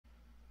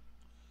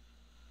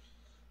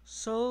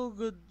So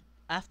good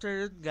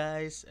afternoon,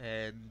 guys,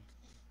 and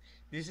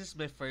this is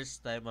my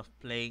first time of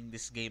playing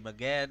this game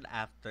again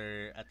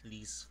after at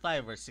least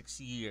 5 or 6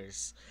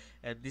 years.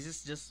 And this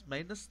is just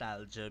my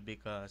nostalgia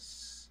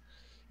because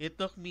it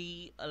took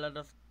me a lot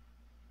of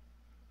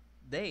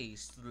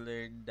days to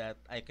learn that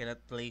I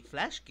cannot play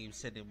Flash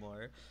games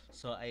anymore.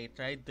 So I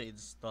tried to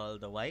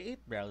install the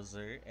Y8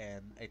 browser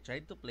and I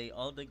tried to play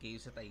all the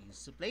games that I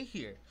used to play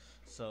here.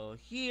 So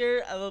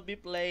here I will be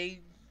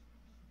playing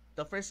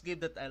the first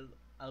game that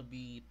I'll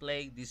be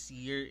playing this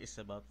year is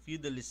about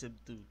Feudalism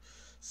 2.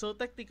 So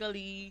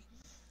technically,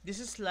 this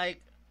is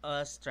like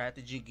a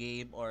strategy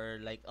game or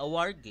like a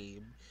war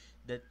game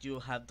that you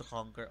have to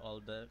conquer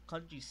all the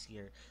countries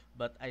here.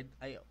 But I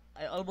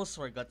almost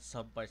forgot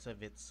some parts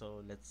of it,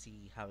 so let's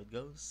see how it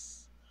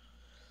goes.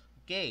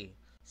 Okay,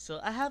 so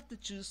I have to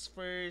choose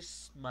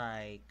first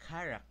my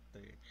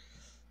character.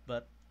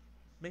 But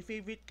my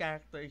favorite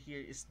character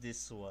here is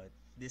this one,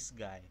 this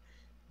guy.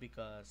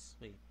 Because,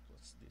 wait,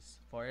 what's this?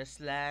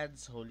 Forest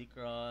Lands, Holy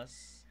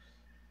Cross,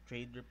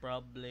 Trade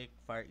Republic,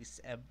 Far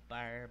East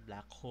Empire,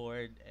 Black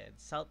Horde, and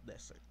South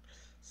Desert.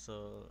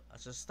 So,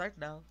 let's just start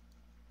now.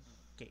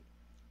 Okay,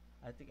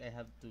 I think I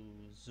have to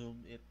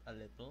zoom it a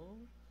little,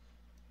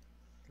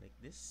 like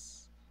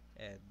this,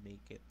 and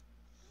make it,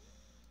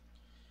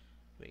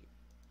 wait,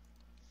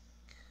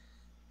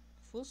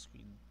 full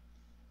screen.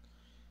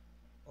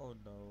 Oh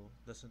no,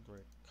 doesn't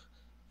work.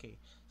 Okay,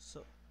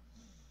 so,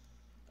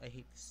 I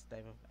hate this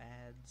type of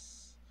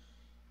ads.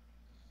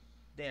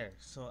 There,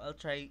 so I'll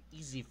try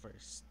easy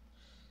first.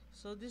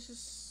 So this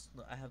is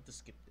no, I have to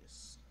skip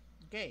this.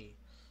 Okay.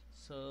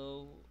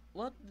 So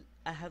what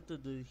I have to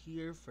do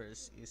here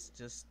first is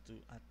just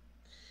to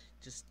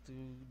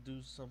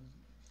do some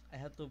I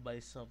have to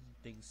buy some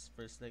things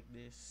first like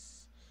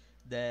this.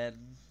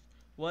 Then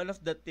one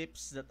of the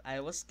tips that I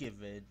was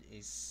given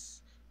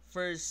is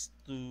first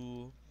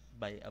to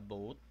buy a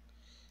boat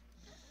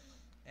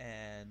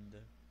and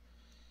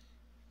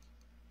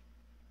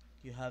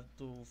you have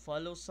to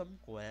follow some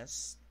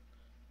quest.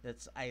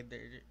 That's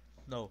either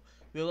no.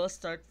 We will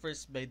start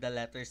first by the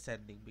letter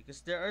sending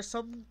because there are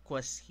some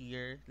quests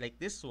here like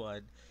this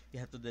one. You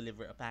have to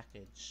deliver a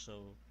package.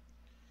 So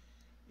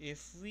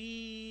if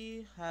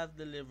we have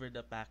delivered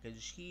a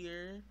package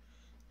here,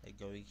 like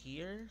going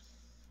here,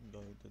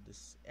 going to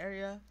this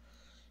area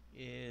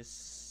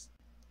is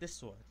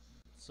this one.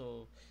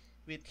 So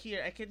with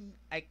here I can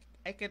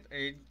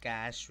earn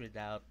cash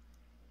without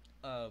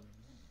what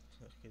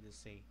can I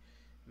say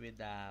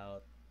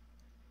without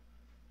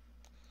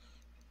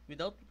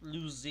without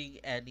losing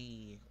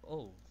any.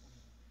 Oh,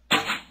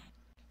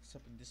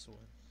 except in this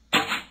one.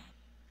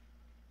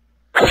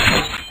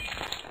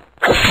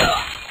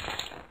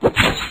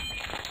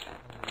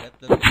 Let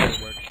them do the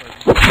work for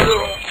me.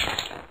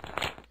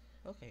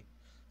 Okay,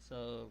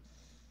 so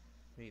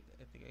wait,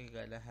 I think I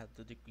gotta have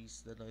to decrease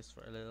the noise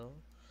for a little.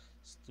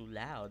 It's too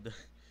loud.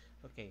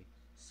 Okay,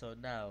 so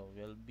now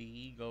we'll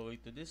be going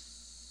to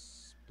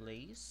this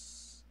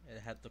place and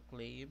I have to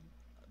claim.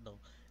 No,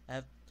 I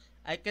have.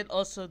 I can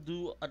also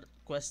do a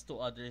quest to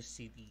other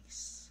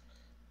cities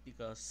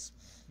because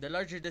the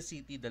larger the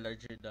city, the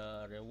larger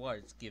the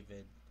rewards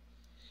given.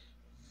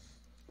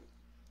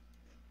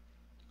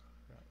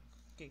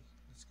 Okay,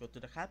 let's go to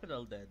the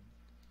capital then.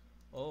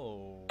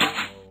 Oh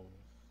no.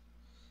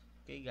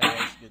 Okay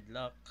guys, good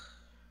luck.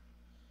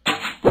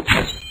 I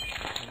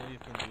know you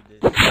can do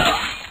this.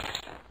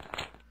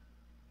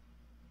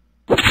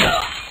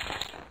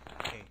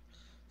 Okay,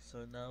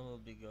 so now we'll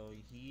be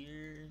going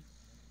here.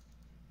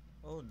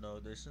 Oh no,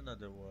 there's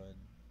another one.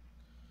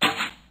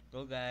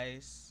 Go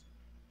guys.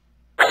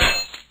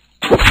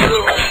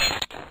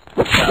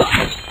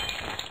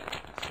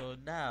 So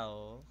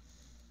now,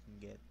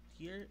 get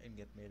here and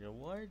get my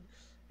reward.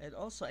 And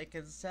also I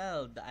can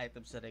sell the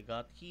items that I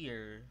got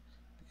here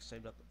because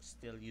I'm not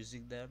still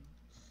using them.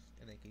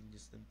 And I can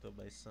use them to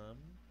buy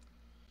some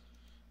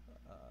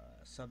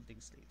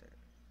things later.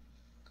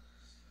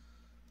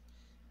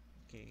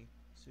 Okay,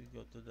 so we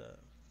go to the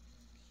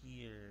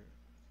here.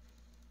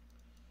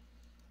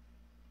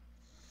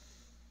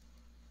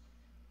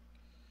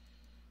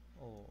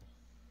 Oh,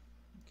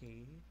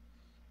 okay.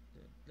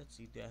 Let's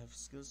see, do I have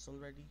skills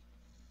already?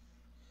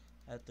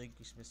 I have to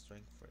increase my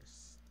strength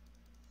first.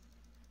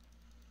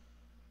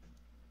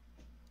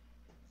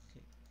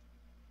 Okay.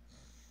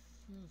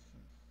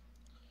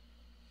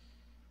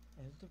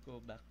 I have to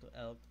go back to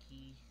L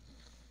key.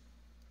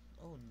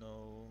 Oh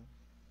no.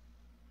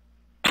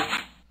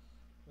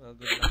 Well,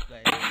 good luck,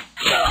 guys.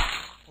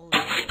 Oh no.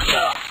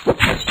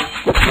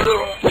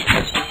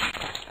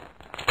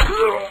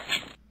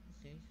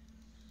 Okay.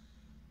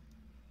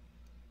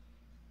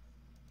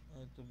 I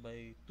have to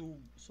buy two.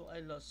 So I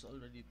lost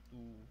already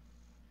two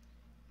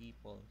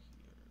people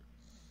here.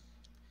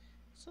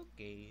 It's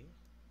okay.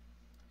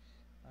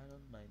 I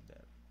don't mind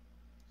that.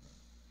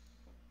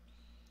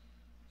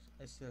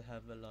 I still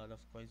have a lot of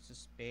coins to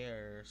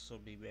spare, so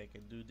maybe I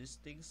can do these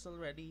things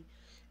already.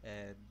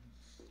 And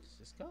let's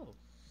just go.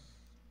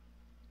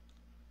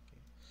 Okay.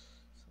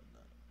 So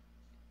now,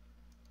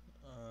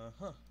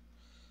 huh.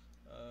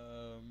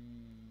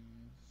 Um.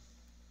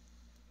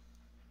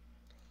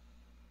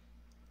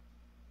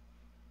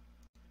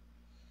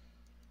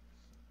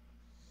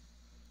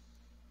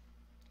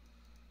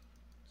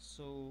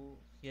 So,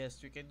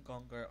 yes, we can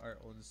conquer our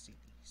own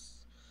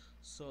cities.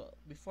 So,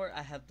 before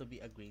I have to be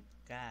a great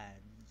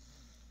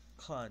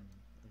I'm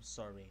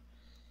sorry.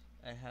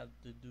 I have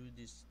to do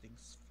these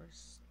things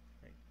first,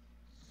 right?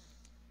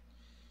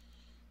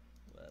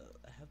 Well,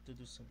 I have to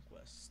do some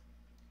quests.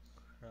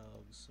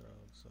 Rogues.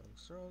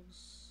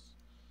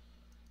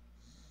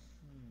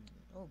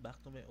 Oh,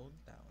 back to my own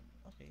town.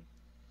 Okay.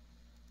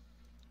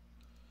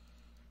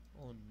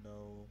 Oh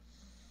no.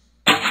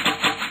 Okay.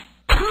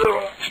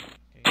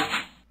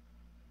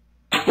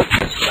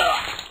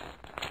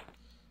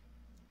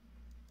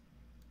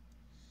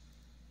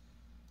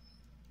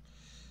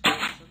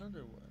 There's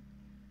another one.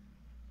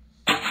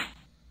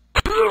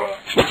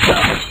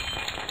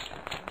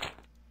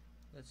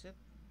 That's it.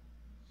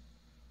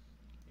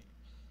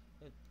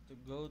 Okay. To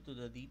go to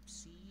the deep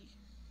sea.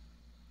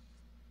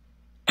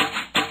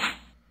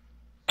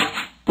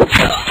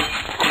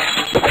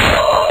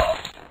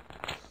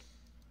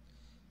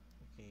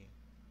 Okay.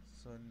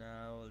 So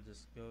now I'll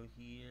just go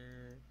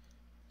here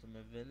to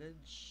my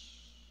village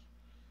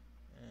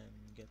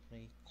and get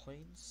my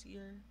coins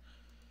here.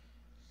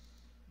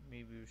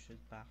 Maybe we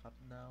should pack up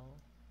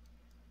now.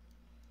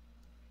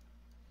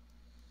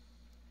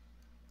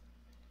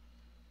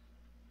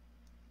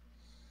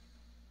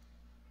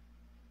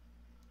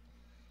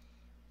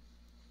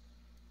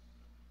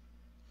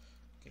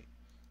 Okay.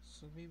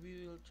 So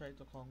maybe we'll try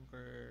to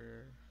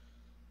conquer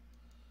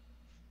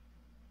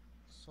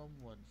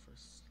someone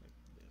first, like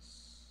this.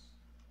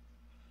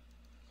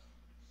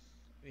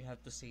 We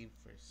have to save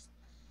first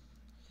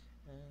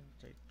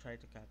and try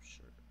to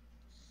capture.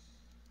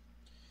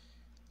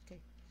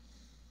 Okay.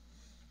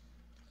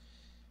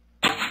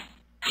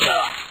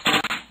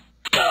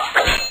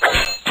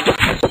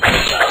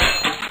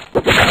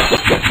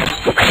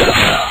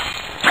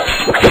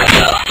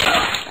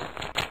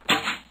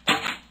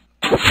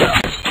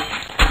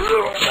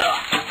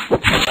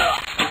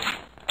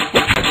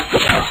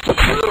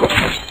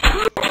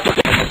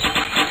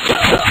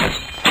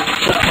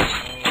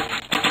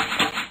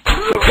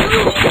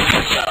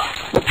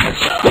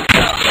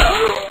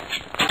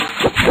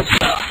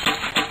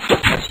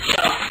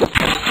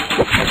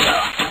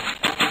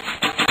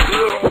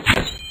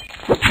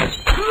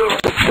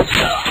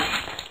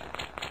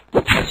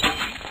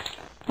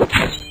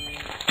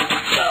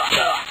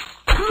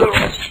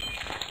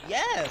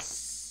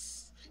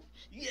 Yes!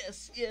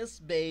 Yes,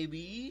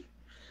 baby!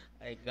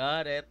 I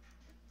got it.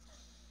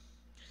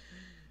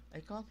 I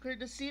conquered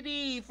the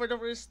city for the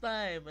first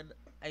time, and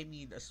I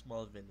mean a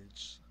small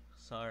village.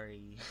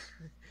 Sorry.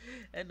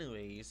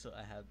 Anyway, so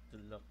I have to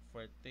look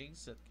for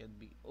things that can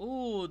be.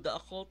 Oh, the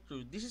occult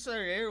root. This is a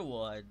rare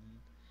one,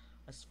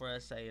 as far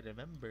as I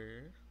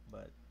remember.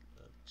 But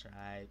I'll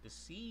try to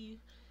see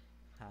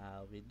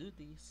how we do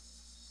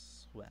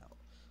this. Well,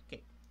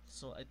 okay.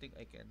 So I think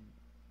I can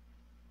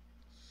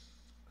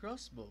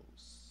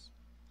crossbows.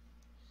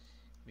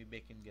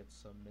 Maybe I can get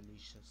some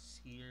militias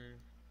here.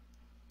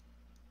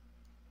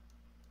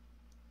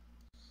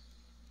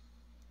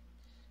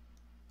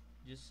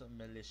 Just a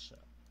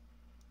militia.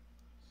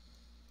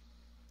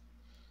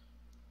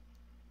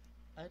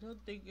 I don't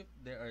think if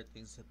there are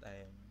things that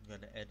I am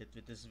gonna edit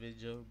with this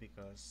video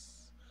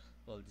because,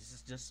 well, this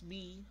is just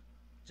me,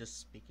 just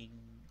speaking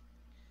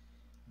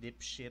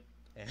dipshit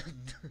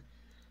and,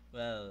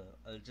 well,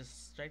 I'll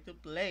just try to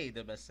play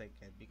the best I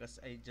can because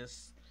I'm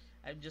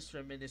just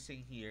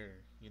reminiscing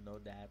here, you know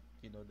that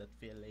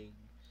feeling,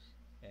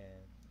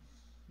 and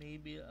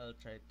maybe I'll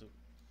try to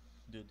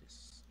do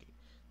this. Okay,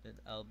 then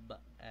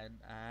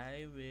and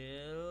I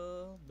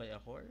will buy a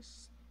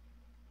horse.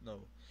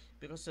 No,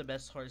 because the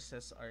best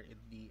horses are in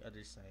the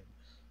other side.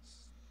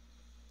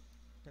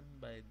 Can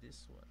buy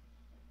this one.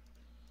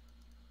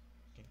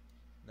 Okay.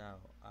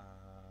 Now,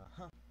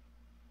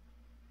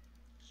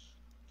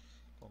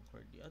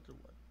 conquer the other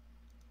one.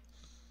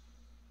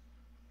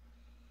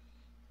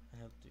 I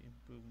have to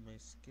improve my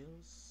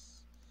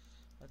skills.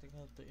 I think I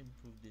have to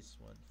improve this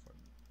one for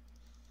me.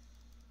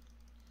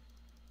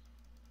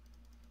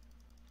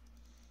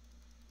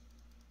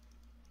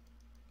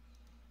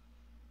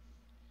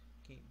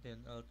 Okay,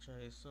 then I'll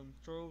try some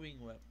throwing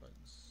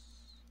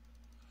weapons.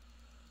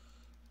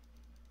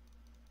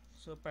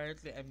 So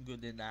apparently I'm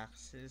good in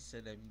axes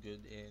and I'm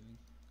good in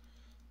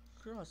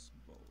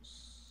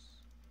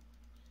crossbows.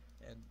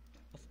 And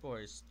of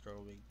course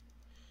throwing.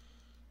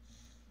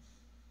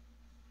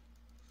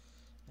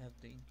 I have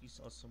to increase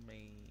also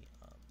my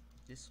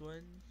this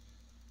one.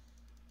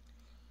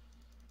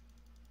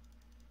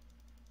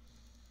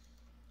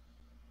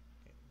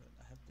 Okay, then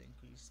I have to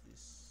increase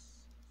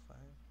this 5,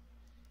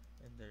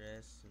 and the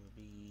rest will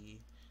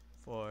be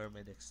for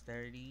my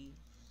dexterity.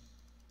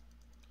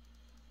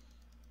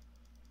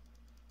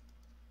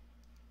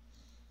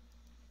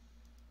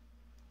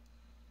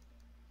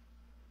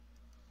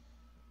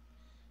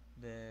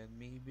 Then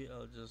maybe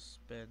I'll just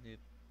spend it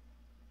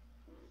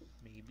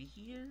maybe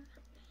here.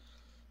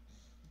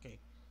 Okay,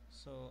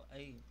 so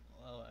I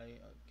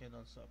can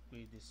also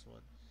upgrade this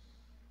one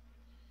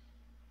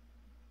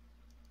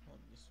on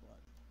this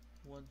one.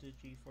 1, 2,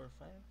 3, 4,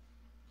 5.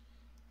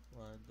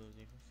 1, 2,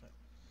 3, 4, 5.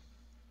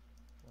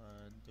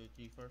 One, two,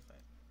 three, four, five.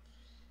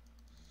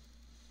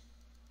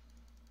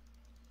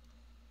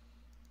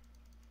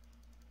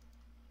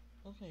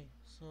 Okay,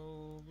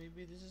 so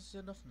maybe this is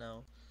enough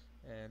now,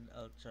 and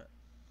I'll try.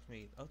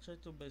 Wait, I'll try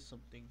to buy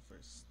something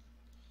first.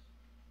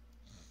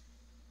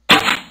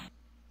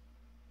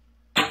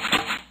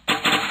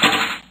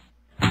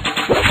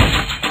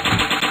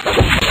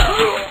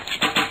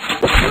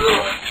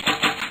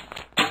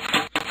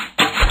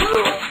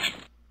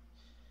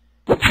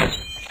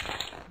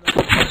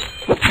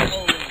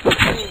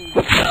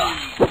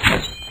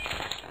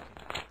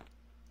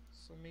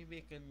 So maybe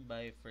I can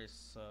buy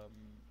first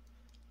some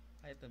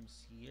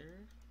items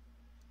here.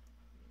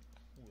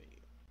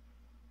 Wait,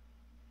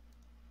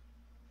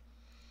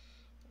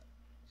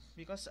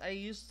 because I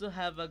used to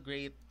have a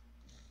great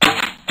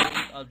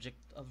object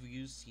of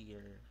use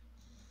here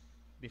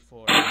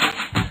before.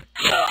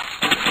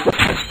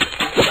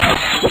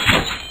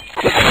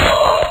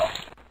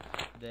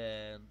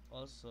 Then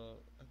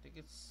also, I think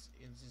it's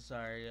in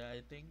Caesarea.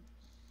 I think.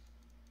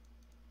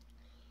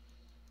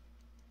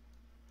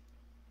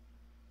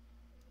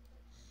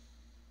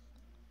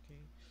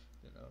 Okay,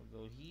 then I'll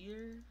go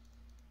here.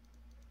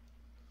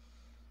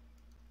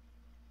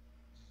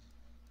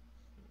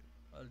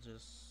 I'll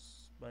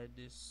just buy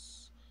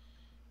this.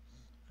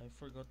 I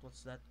forgot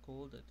what's that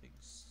called. I think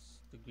it's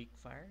the Greek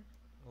fire.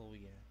 Oh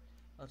yeah,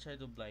 I'll try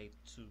to buy it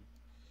too,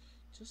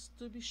 just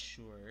to be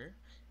sure.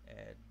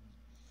 And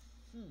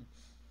hmm,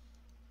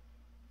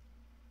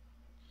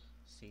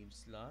 save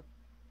slot.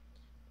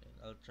 And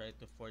I'll try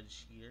to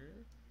forge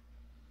here.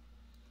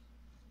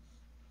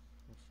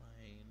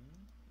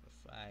 Refine,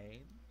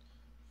 refine,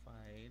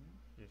 fine,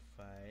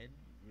 refine,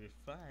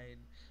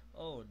 refine.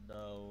 Oh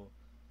no.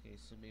 Okay,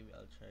 so maybe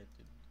I'll try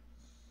to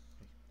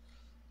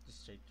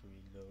just try to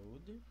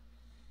reload.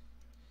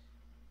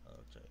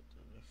 I'll try to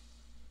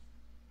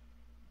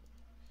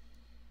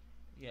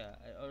yeah,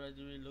 I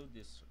already reload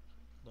this.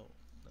 No,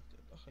 not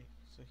yet. Okay,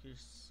 so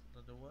here's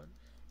another one.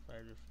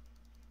 Fire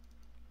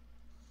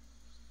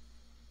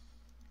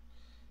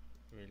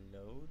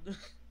reload.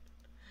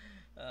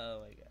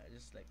 Oh my god, I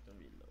just like to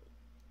reload.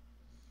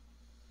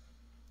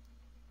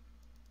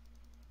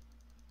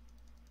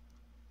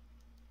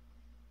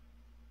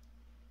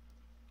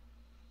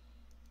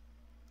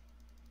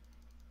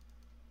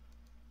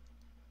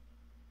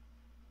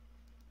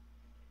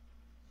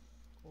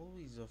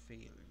 Always a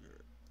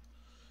failure.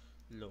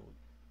 Load.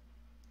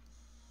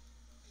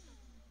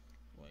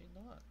 Why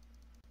not?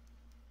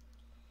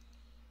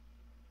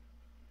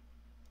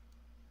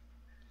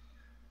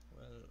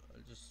 Well,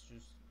 I'll just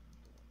choose.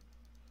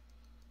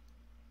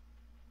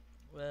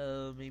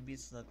 Well, maybe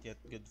it's not yet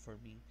good for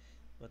me,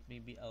 but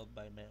maybe I'll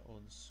buy my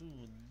own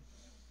soon.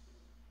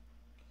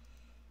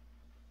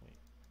 Wait,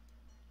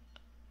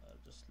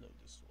 I'll just load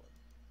this one.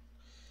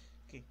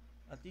 Okay,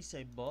 at least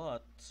I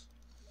bought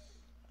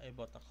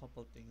a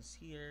couple things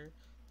here.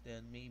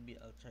 Then maybe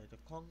I'll try to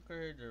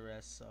conquer the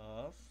rest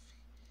of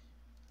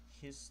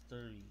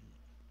history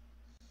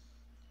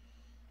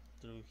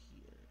through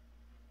here.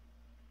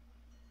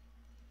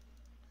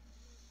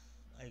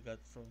 I got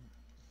from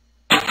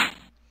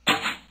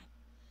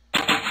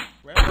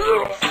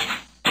rebels.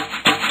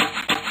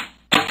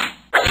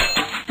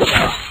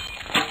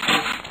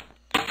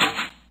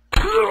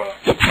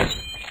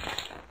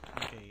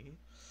 Okay,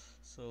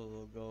 so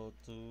we'll go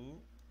to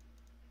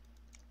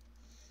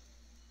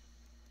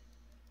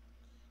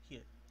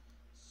here.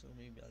 So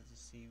maybe I'll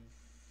just save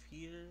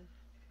here.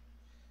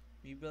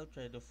 Maybe I'll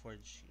try to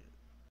forge here.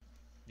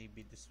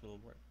 Maybe this will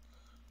work.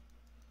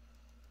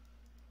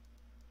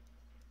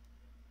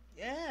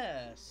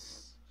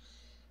 Yes!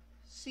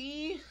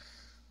 See?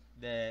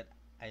 Then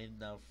I'm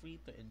now free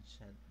to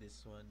enchant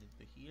this one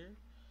into here.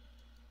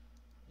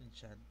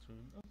 Enchant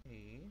rune.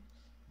 Okay.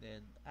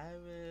 Then I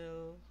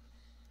will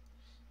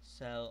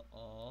sell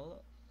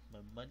all my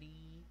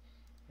money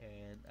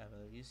and I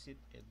will use it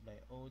in my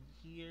own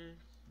here.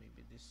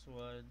 Maybe this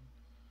one.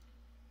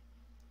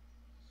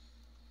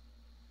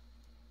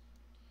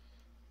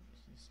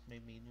 This is my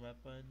main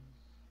weapon.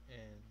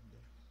 And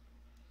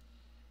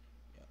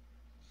yeah.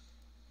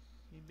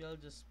 Maybe I'll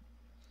just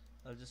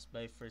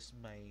buy first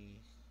my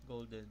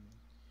golden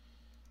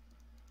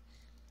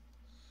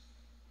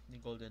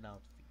golden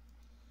outfit.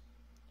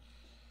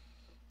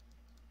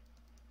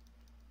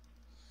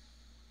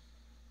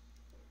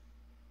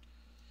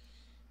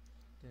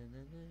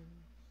 Dun-dun-dun.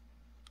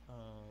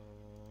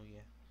 Oh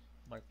yeah.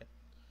 Market.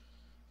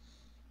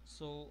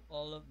 So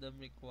all of them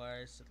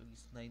requires at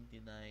least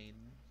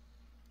 99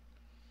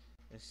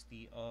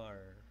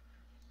 STR.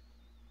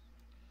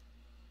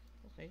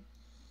 Okay.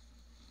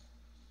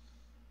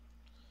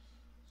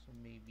 So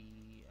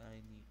maybe I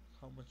need,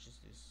 how much is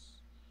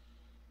this?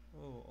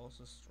 Oh,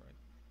 also strike.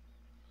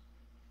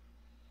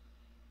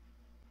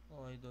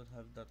 Oh, I don't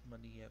have that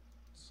money yet.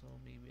 So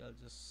maybe I'll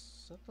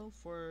just settle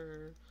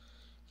for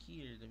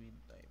here in the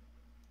meantime.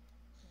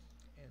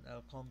 And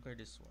I'll conquer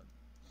this one.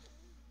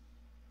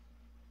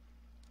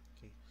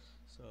 Okay.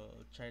 So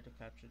I'll try to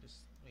capture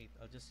this. Wait,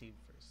 I'll just save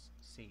first.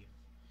 Save.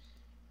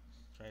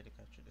 Try to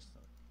capture this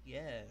note.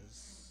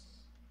 Yes.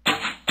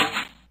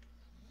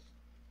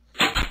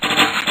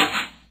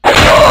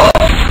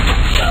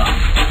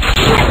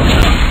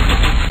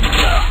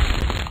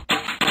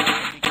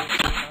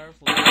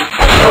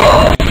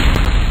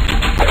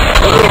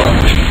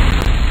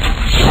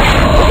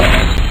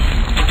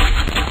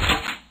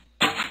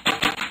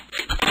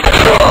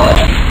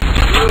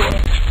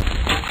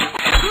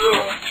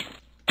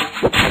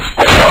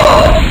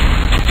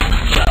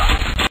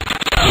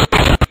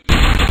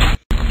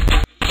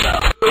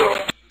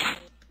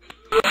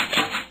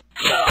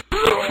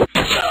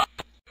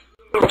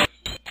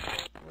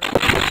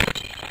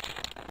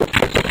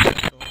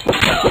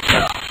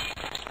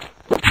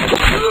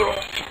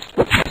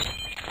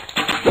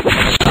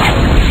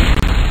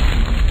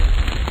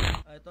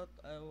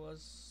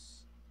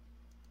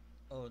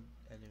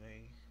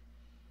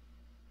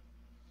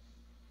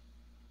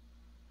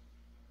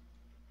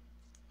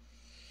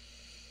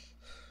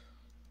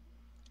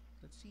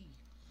 see.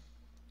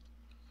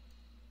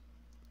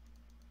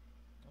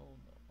 Oh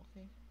no,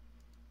 okay.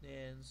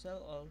 Then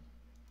sell all.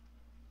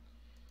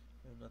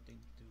 I have nothing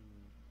to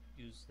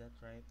use that,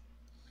 right?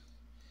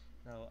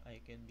 Now I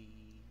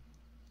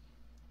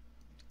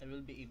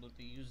will be able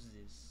to use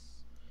this.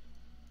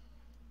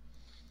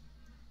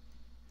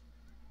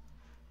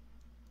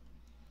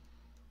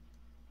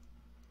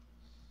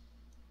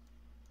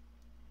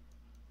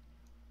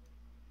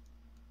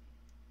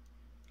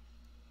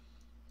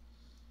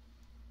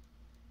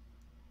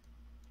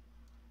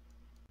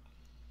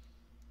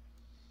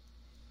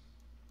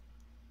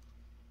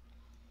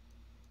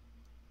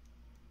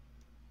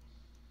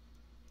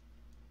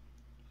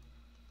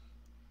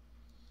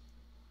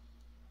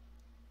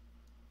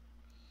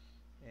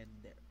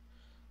 And there.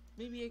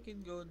 Maybe I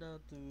can go now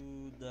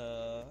to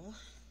the.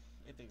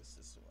 I think it's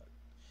this one.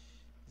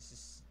 This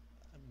is.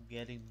 I'm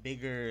getting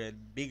bigger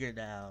and bigger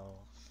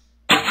now.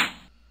 This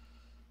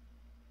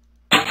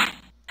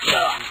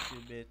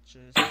you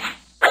bitches.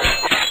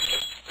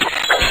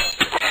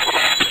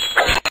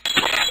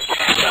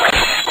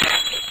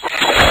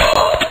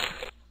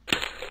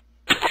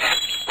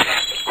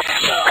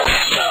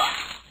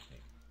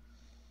 Okay.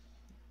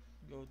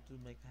 Go to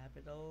my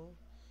capital,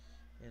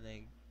 and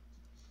I'm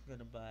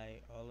gonna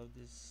buy all of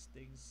these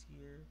things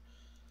here.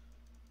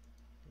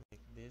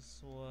 Like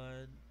this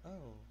one.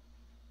 Oh,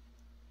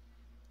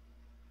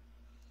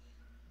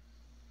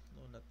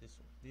 no, not this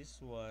one.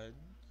 This one,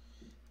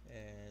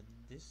 and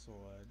this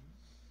one,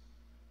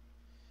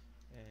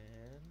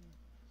 and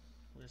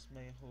where's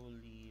my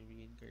holy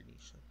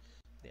reincarnation?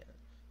 There.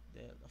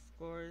 Then, of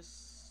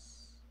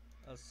course,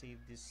 I'll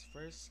save this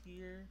first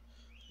here.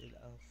 Then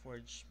I'll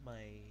forge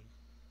my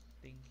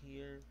thing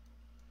here.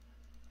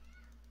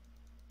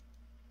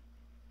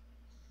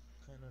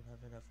 I don't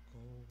have enough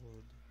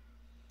gold.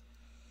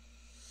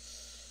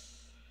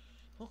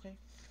 Okay.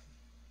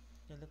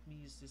 Now let me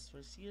use this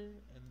first here,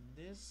 and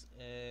this,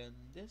 and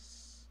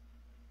this.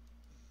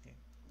 Okay,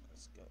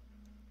 let's go.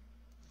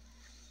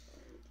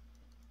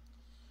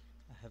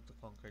 I have to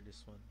conquer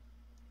this one.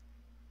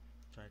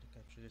 Try to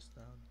capture this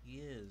down.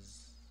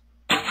 Yes.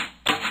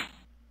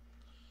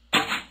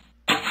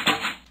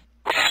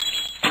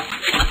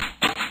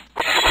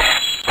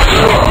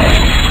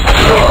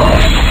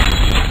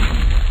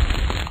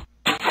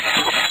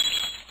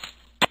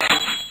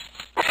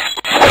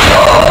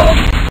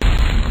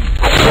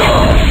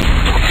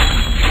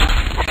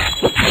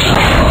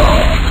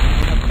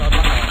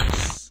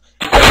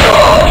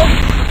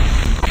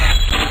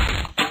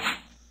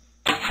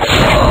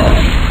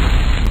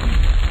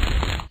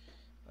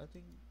 I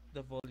think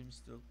the volume's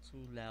still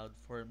too loud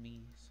for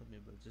me, so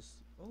maybe I'll just.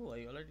 Oh,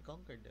 I already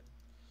conquered them.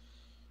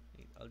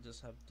 Wait, I'll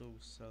just have to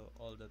sell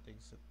all the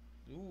things that.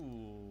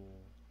 Ooh,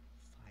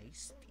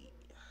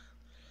 feisty.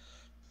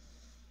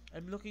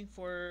 I'm looking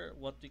for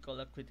what we call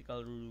a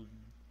critical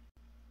rune.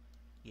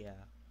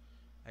 Yeah,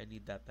 I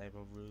need that type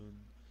of rune.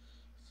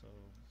 So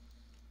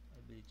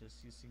I'll be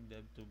just using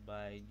them to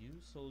buy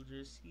new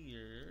soldiers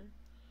here.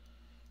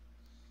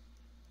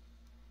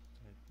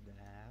 Like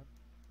that.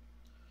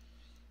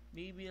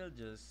 Maybe I'll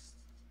just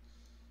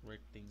work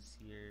things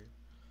here.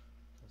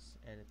 Because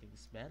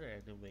anything's better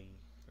anyway,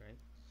 right?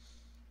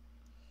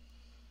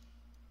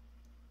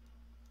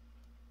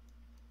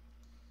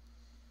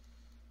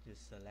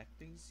 Just select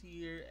things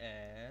here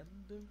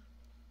and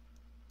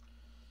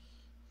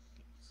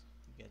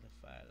get a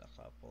file,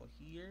 a couple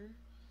here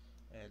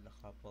and a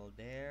couple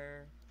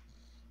there,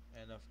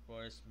 and of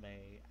course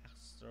my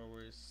axe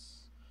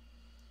throwers.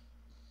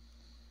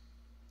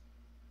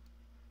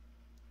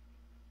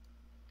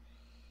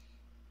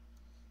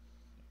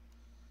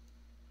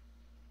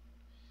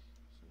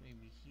 So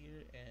maybe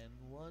here and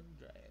one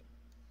drive.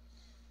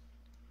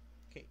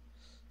 Okay,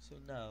 so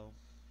now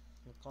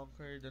we'll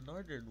conquer the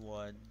northern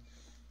one,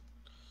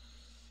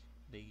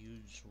 the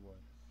huge one.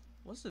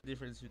 What's the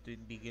difference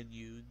between big and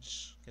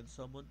huge? Can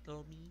someone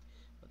tell me?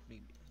 But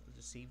maybe I'll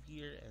just save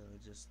here and I'll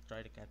just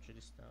try to capture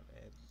this down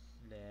and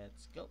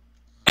let's go.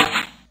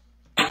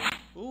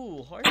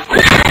 Ooh, horse.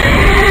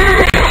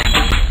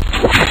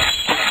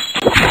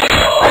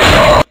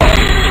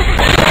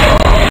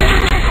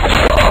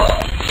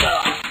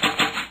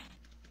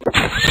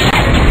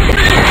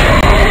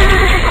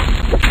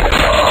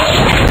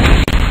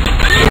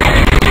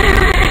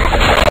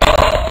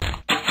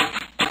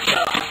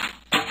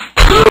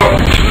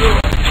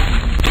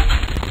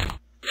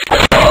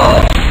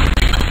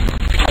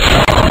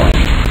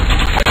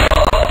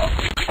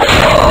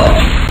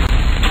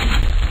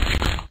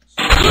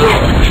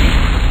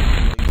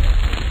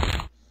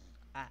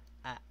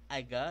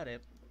 I got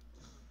it.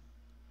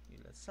 Okay,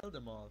 let's sell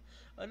them all.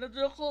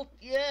 Another cult,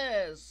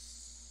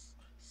 yes.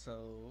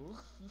 So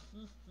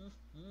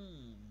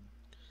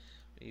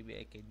maybe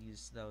I can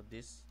use now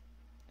this.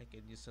 I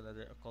can use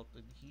another occult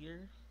in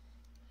here.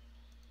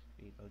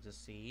 Wait, I'll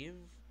just save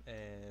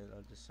and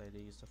I'll decide to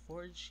use the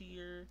forge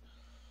here.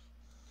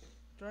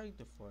 Trying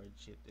to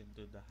forge it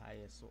into the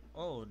highest.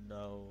 Oh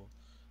no!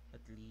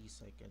 At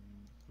least I can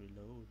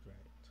reload,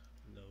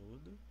 right?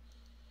 Load.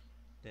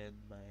 Then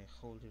my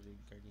holy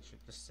reincarnation.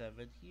 The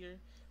 7 here.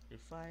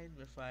 Refine,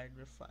 refine,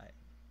 refine.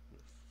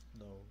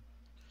 No.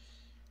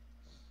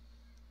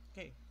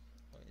 Okay.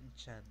 Oh,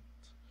 enchant.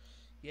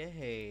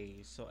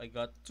 Yay! So I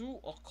got 2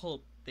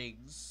 occult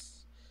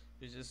things,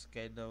 which is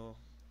kind of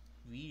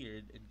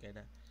weird and kind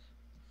of.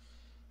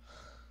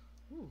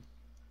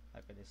 How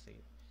can I say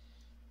it?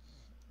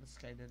 It's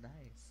kind of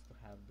nice to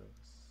have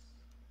those.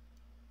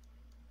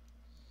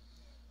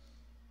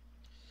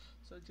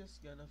 So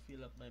just gonna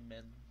fill up my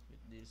men with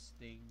this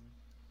thing.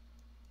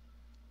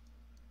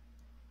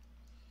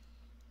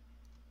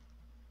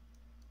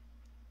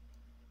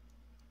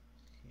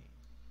 Okay,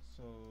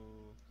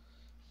 so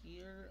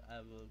here I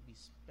will be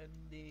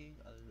spending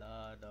a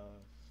lot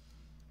of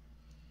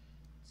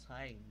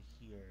time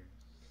here.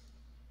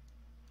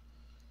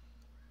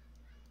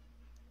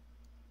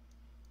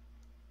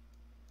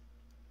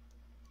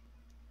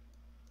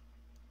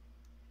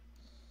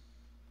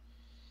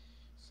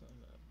 So I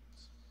got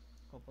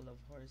a couple of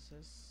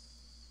horses,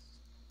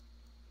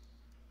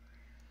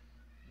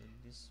 then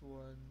this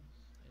one,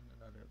 and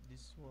another of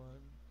this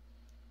one.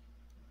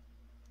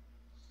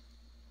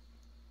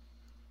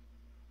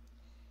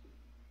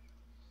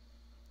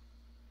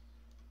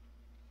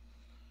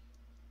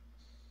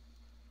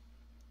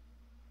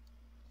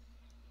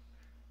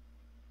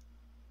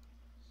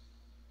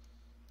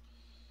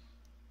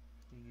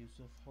 The use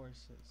of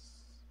horses.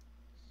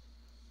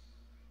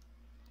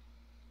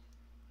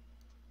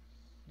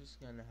 Just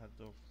gonna have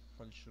to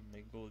consume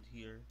my gold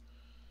here.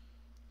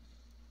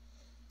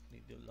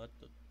 Need a lot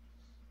of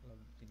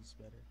things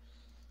better.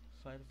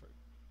 Fine for.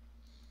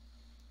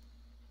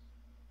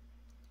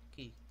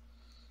 Okay.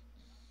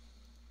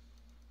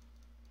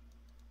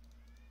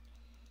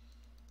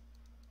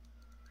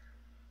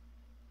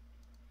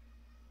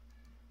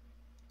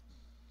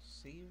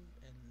 Save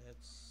and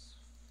let's.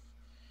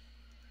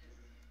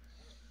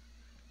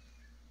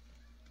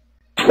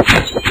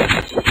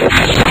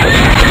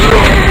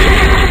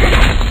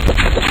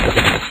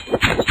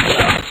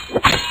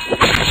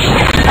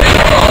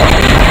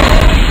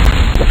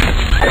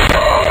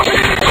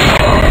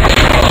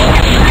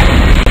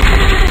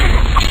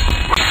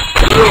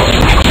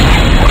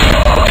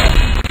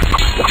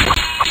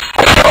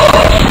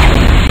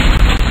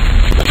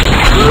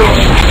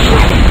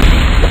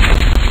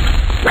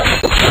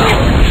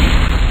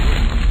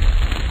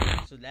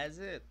 So that's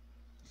it.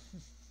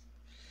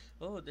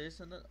 Oh, there's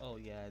another. Oh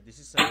yeah, this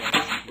is a.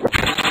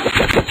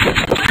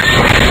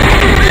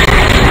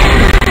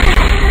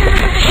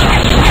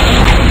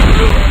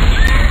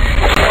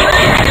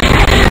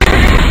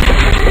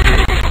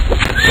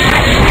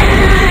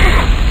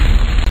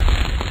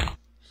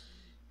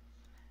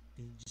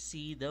 Did you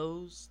see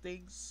those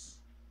things?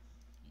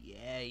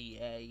 Yeah,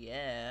 yeah,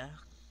 yeah.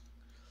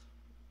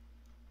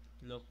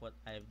 Look what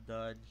I've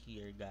done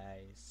here,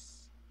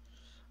 guys.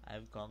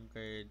 I've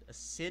conquered a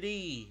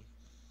city.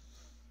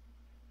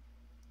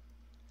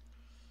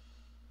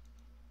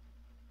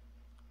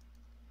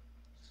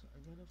 So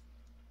I'm gonna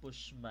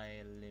push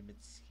my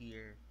limits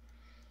here.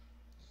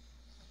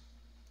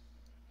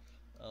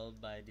 I'll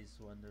buy these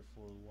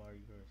wonderful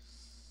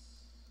warriors.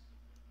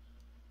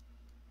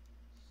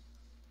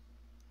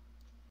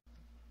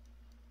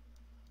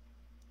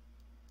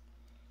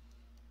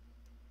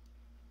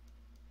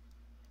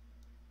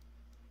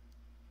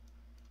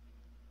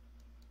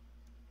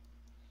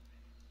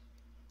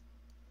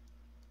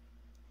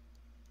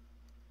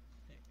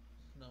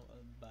 Now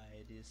I'll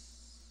buy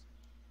this.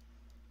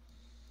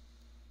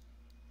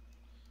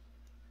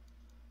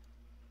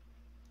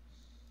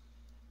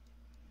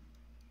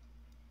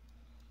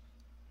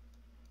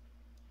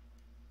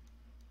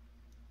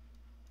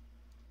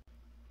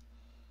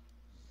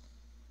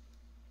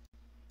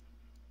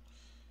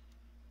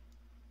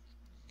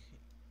 Okay.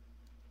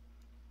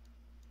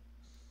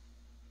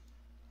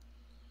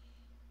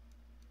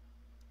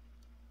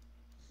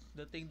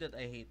 The thing that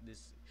I hate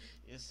this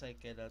is I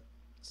cannot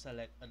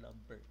select a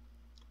number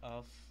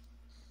of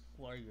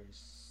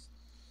warriors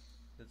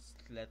that's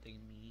letting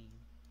me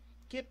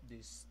keep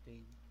this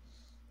thing.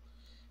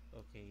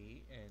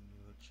 Okay, and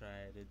we'll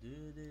try to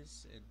do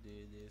this and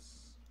do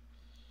this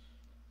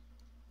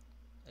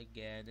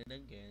again and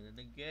again and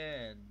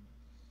again.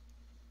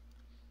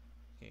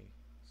 Okay,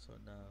 so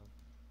now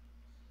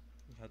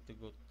we have to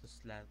go to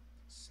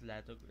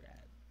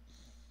Slatograd.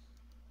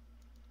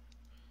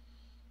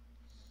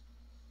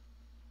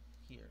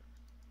 Here.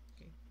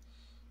 Okay.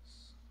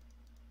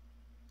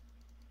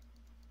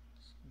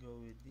 Let's go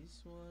with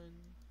this one.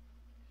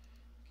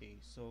 Okay,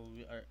 so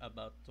we are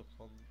about to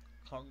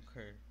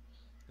conquer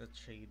the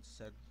trade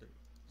center.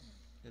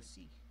 Let's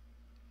see.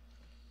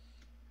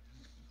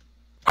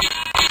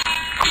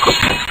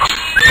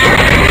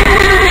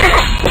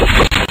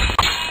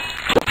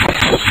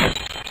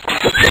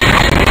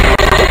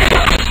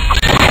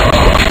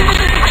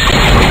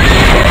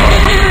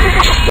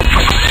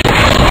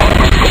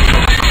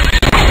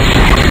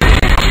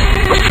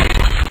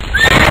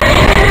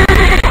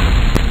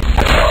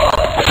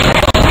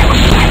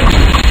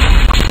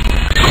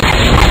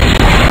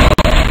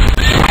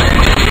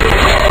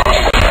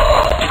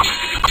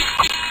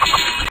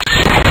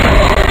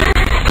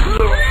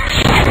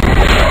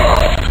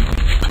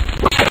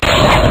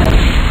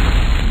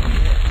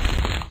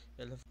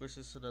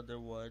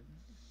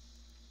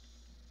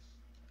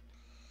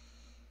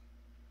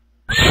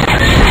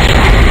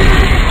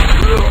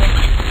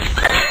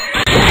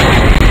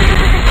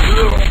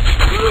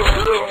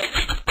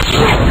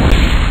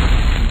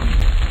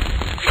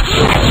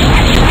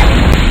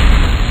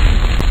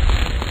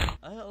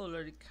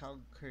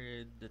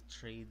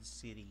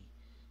 city.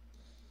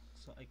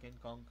 So I can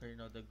conquer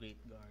now the Great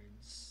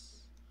Guards.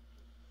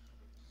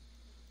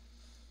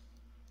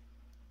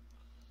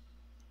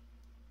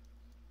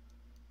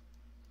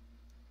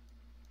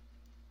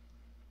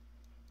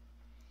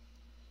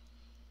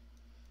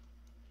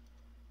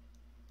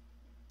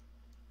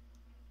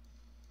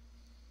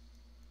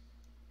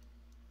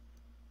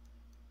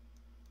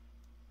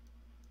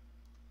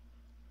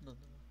 No, no.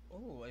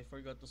 Oh, I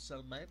forgot to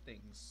sell my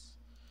things.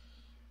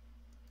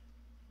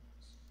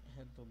 I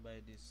had to buy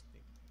this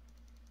thing.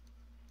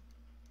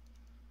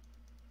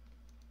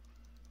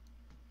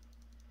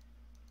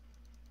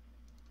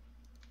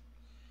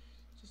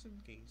 Just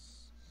in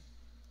case.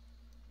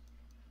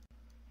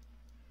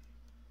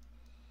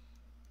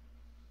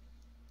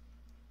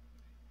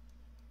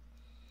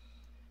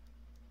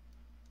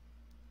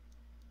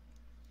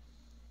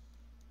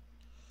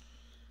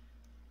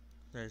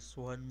 There's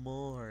one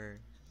more.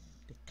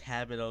 The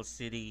capital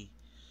city.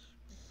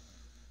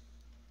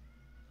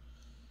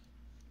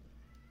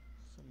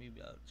 So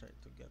maybe I'll try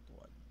to get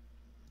one.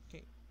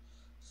 Okay.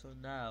 So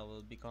now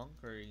we'll be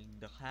conquering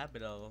the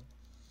capital.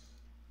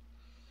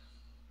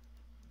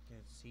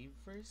 Get save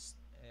first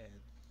and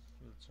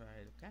we'll try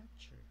to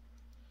capture.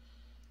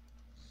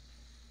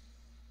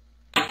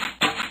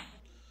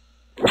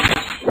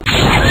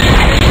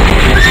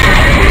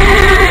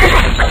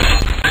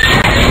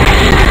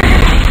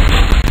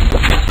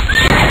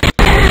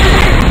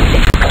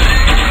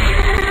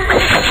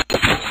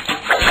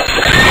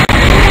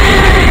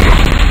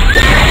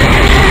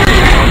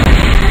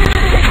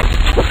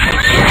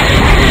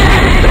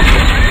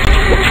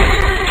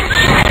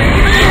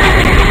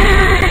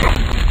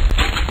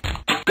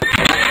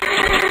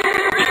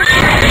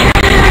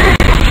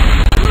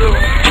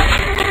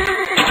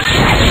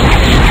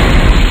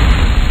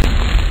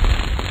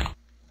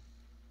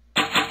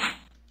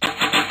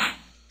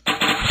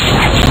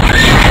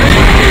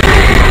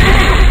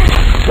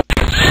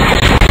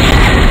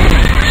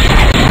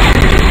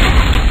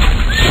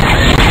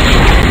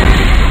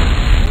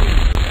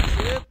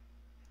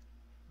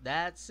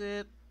 That's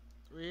it?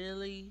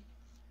 Really?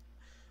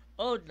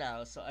 Oh,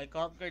 now, so I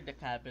conquered the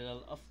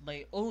capital of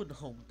my own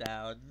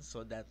hometown,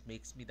 so that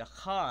makes me the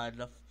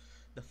Khan of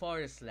the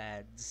Forest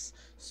Lands.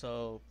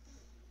 So,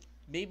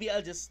 maybe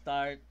I'll just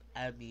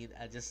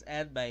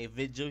end my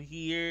video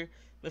here,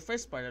 my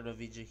first part of the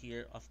video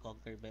here of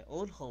conquering my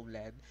own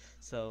homeland.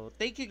 So,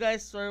 thank you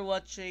guys for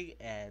watching,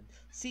 and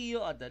see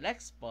you on the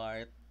next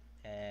part,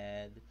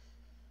 and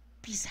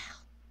peace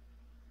out.